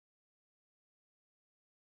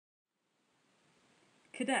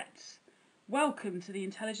Cadets, welcome to the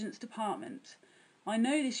Intelligence Department. I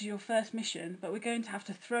know this is your first mission, but we're going to have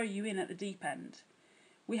to throw you in at the deep end.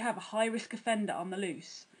 We have a high-risk offender on the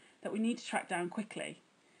loose that we need to track down quickly.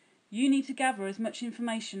 You need to gather as much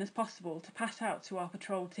information as possible to pass out to our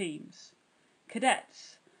patrol teams.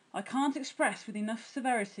 Cadets, I can't express with enough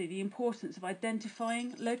severity the importance of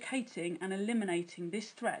identifying, locating and eliminating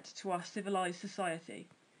this threat to our civilised society.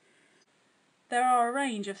 There are a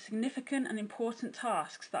range of significant and important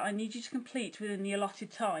tasks that I need you to complete within the allotted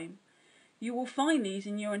time. You will find these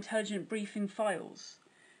in your intelligent briefing files.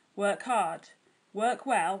 Work hard, work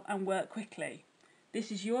well and work quickly.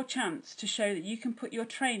 This is your chance to show that you can put your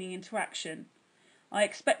training into action. I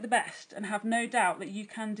expect the best and have no doubt that you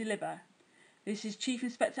can deliver. This is Chief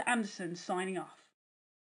Inspector Anderson signing off.